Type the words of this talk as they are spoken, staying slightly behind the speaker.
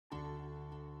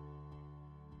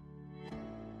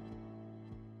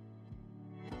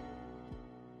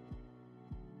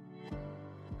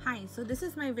Hi, so this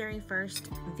is my very first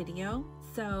video,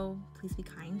 so please be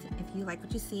kind. If you like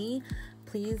what you see,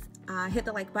 please hit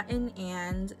the like button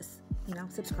and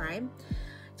subscribe.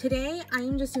 Today I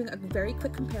am just doing a very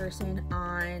quick comparison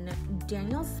on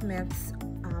Daniel Smith's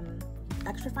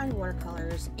extra fine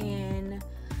watercolors in,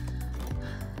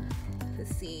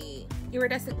 let's see,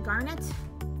 Iridescent Garnet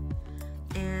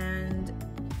and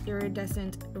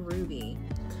Iridescent Ruby.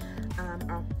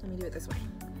 Let me do it this way.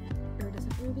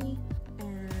 Iridescent Ruby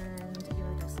and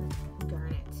Iridescent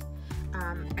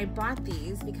Garnet. I bought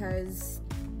these because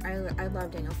I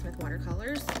love Daniel Smith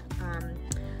watercolors,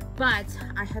 but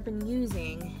I have been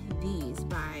using these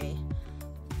by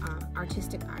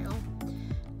Artistic Isle.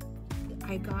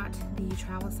 I got the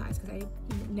travel size because I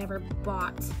never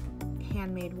bought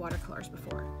handmade watercolors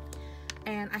before,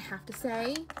 and I have to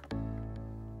say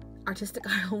Artistic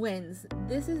Isle wins.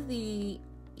 This is the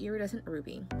Iridescent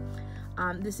Ruby.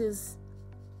 This is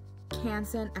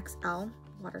Canson XL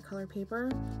watercolor paper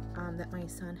that my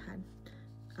son had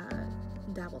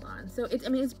dabbled on. So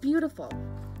it's beautiful.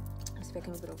 Let's see if I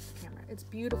can move it over the camera. It's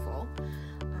beautiful.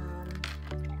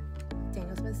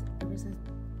 Daniel Smith's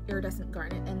Iridescent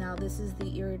Garnet, and now this is the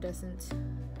Iridescent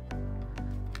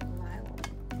Lilac,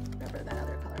 whatever that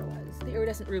other color was. The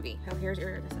Iridescent Ruby. Oh, here's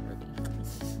Iridescent Ruby.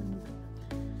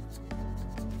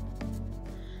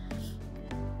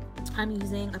 I'm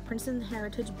using a Princeton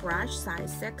Heritage brush,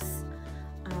 size 6,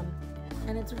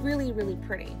 and it's really, really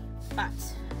pretty, but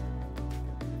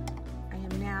I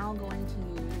am now going to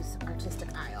use Artistic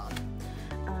Isle.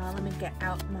 Let me get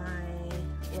out my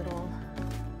little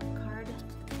card.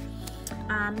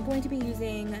 I'm going to be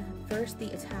using first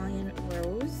the Italian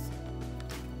Rose.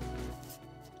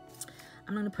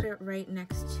 I'm going to put it right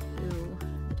next to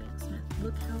the Daniel Smith.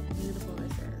 Look how beautiful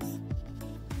this is.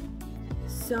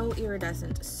 So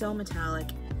iridescent, so metallic.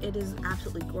 It is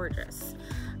absolutely gorgeous.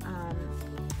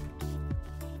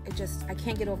 I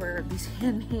can't get over these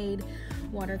handmade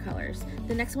watercolors.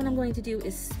 The next one I'm going to do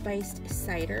is Spiced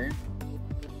Cider,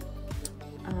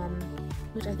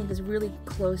 which I think is really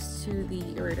close to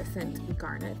the Iridescent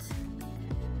Garnet.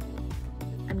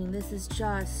 I mean, this is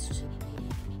just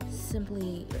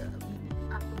simply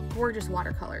gorgeous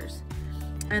watercolors.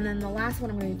 And then the last one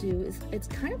I'm going to do is, it's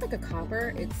kind of like a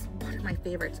copper. It's one of my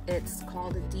favorites. It's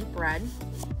called a Deep Red.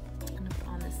 I'm going to put it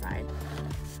on this side.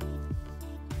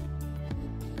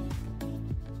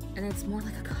 And it's more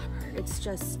like a copper. It's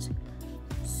just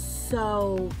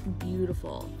so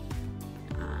beautiful.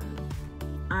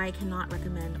 I cannot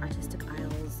recommend Artistic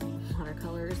Isle's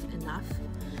watercolors enough.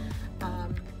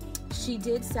 She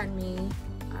did send me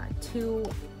 2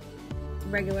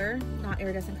 regular, not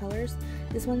iridescent colors.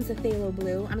 This one's the phthalo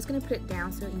blue. I'm just going to put it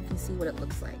down so you can see what it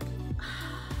looks like.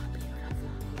 Beautiful.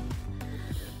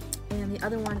 And the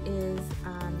other one is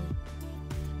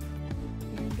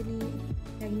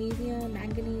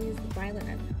manganese, violet. I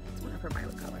don't know. It's one of her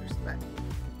violet colors, but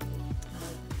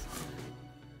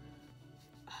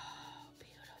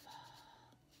beautiful.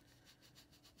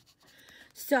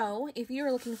 So if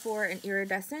you're looking for an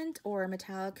iridescent or a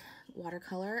metallic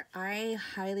watercolor, I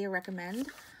highly recommend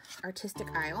Artistic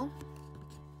Isle.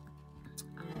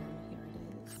 Here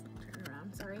it is. Turn it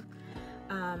around, sorry.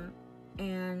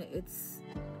 And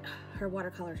her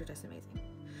watercolors are just amazing.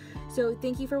 So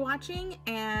thank you for watching,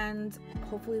 and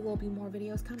hopefully there'll be more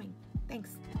videos coming.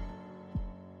 Thanks.